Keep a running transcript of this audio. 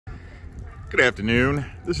Good afternoon.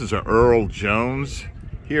 This is Earl Jones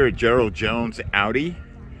here at Gerald Jones Audi.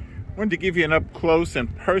 Wanted to give you an up close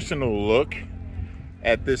and personal look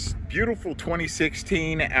at this beautiful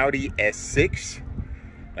 2016 Audi S6.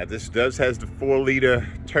 Now this has the 4-liter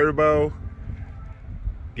turbo,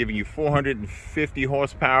 giving you 450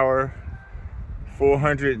 horsepower,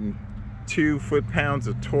 402 foot-pounds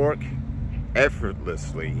of torque,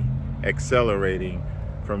 effortlessly accelerating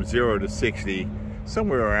from 0 to 60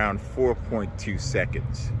 somewhere around 4.2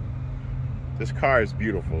 seconds. This car is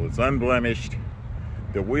beautiful. It's unblemished.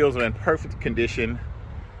 The wheels are in perfect condition.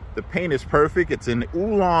 The paint is perfect. It's in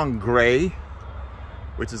oolong gray,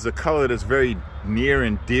 which is a color that's very near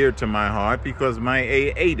and dear to my heart because my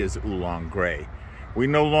A8 is oolong gray. We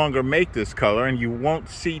no longer make this color, and you won't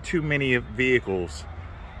see too many vehicles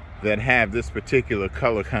that have this particular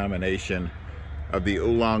color combination of the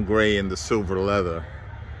oolong gray and the silver leather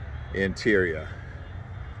interior.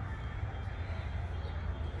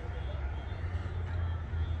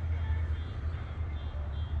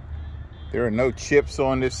 There are no chips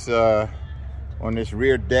on this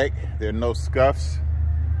rear deck. There are no scuffs.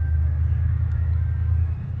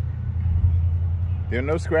 There are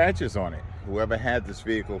no scratches on it. Whoever had this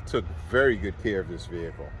vehicle took very good care of this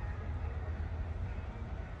vehicle.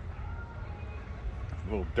 A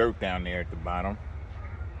little dirt down there at the bottom.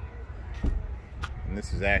 And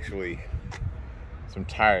this is actually some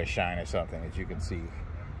tire shine or something, as you can see,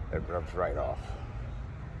 that rubs right off.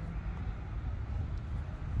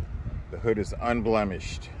 The hood is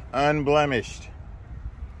unblemished. Unblemished.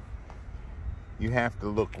 You have to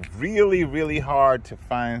look really, really hard to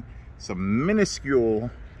find some minuscule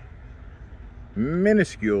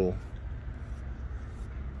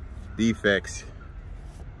defects.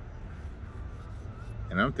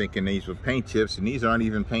 And I'm thinking these were paint chips, and these aren't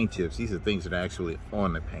even paint chips. These are things that are actually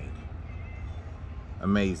on the paint.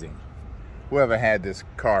 Amazing. Whoever had this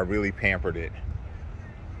car really pampered it.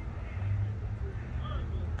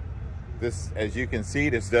 This, as you can see,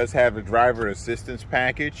 this does have a driver assistance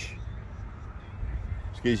package,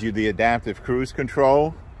 which gives you the adaptive cruise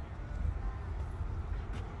control,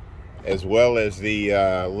 as well as the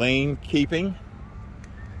lane keeping.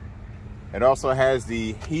 It also has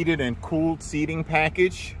the heated and cooled seating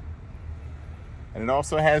package, and it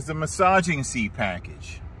also has the massaging seat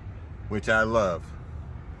package, which I love.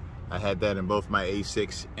 I had that in both my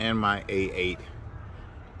A6 and my A8,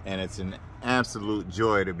 and it's an absolute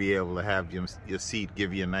joy to be able to have your seat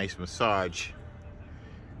give you a nice massage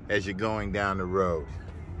as you're going down the road.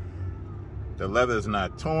 The leather is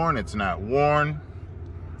not torn, it's not worn.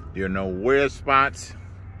 There are no wear spots.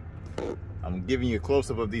 I'm giving you a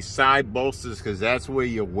close-up of these side bolsters because that's where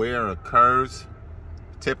your wear occurs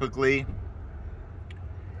typically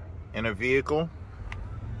in a vehicle.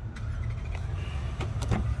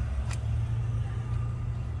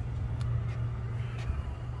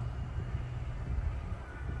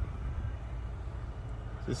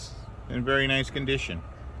 This is in very nice condition.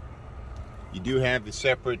 You do have the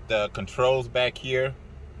separate controls back here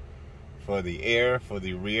for the air for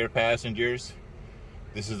the rear passengers.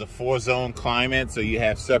 This is a 4-zone climate, so you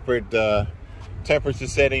have separate temperature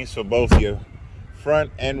settings for both your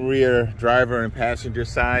front and rear driver and passenger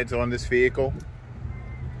sides on this vehicle.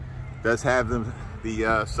 It does have the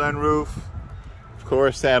sunroof, of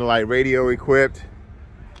course, satellite radio equipped.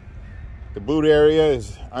 The boot area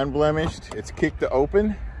is unblemished. It's kicked to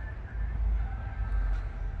open.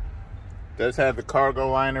 It does have the cargo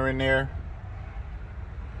liner in there.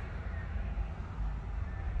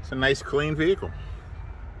 It's a nice, clean vehicle.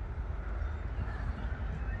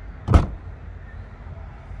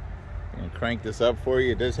 And crank this up for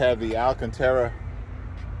you. It does have the Alcantara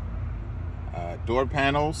door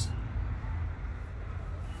panels.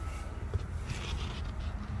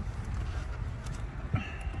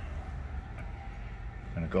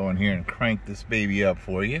 Go in here and crank this baby up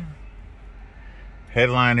for you.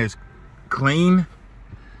 Headline is clean,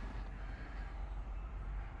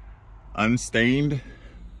 unstained,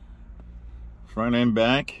 front and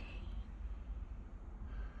back.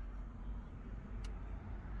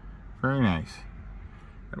 Very nice.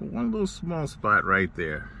 Got one little small spot right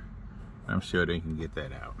there. I'm sure they can get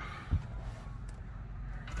that out.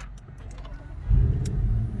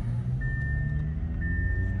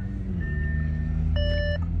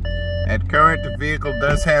 At current, the vehicle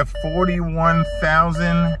does have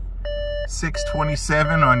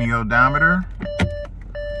 41,627 on the odometer.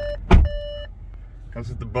 Comes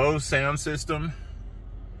with the Bose sound system.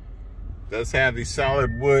 Does have the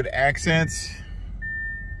solid wood accents.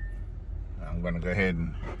 I'm gonna go ahead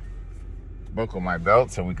and buckle my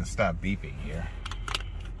belt so we can stop beeping here.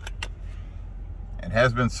 It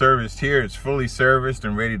has been serviced here. It's fully serviced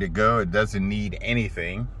and ready to go. It doesn't need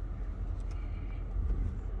anything.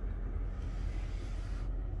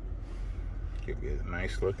 Give you a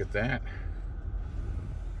nice look at that.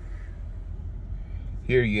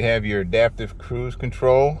 Here you have your adaptive cruise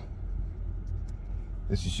control.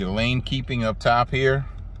 This is your lane keeping up top here.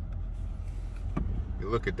 You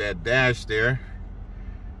look at that dash there.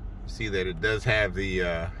 See that it does have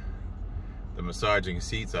the massaging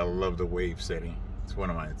seats. I love the wave setting.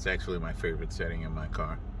 It's actually my favorite setting in my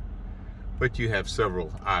car. But you have several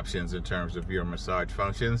options in terms of your massage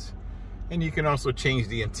functions, and you can also change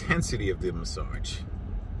the intensity of the massage,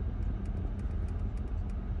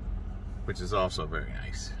 which is also very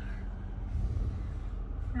nice.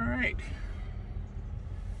 All right.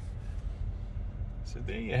 So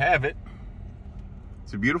there you have it.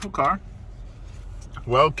 It's a beautiful car.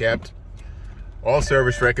 Well kept. All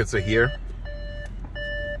service records are here.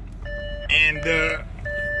 And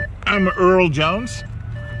I'm Earl Jones.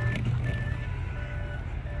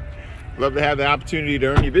 Love to have the opportunity to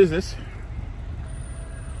earn your business.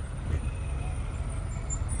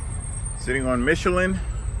 Sitting on Michelin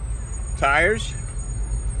tires.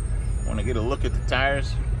 Want to get a look at the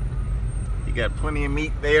tires. You got plenty of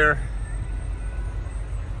meat there.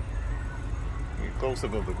 Get a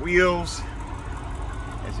close-up of the wheels.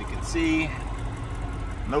 As you can see,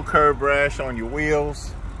 no curb rash on your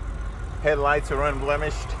wheels. Headlights are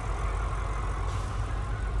unblemished.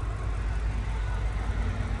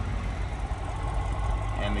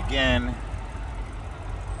 And again,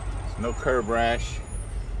 there's no curb rash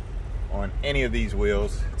on any of these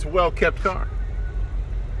wheels. It's a well-kept car.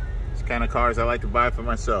 It's the kind of cars I like to buy for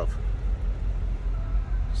myself.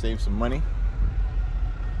 Save some money.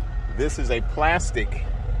 This is a plastic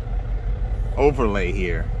overlay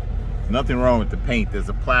here. There's nothing wrong with the paint. There's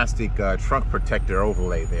a plastic trunk protector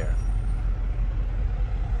overlay there.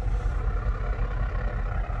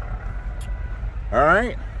 All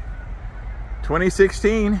right,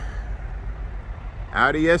 2016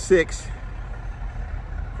 Audi S6,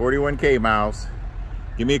 41K miles.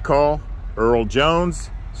 Give me a call, Earl Jones,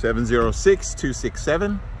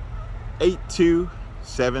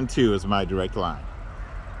 706-267-8272 is my direct line.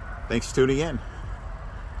 Thanks for tuning in.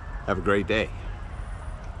 Have a great day.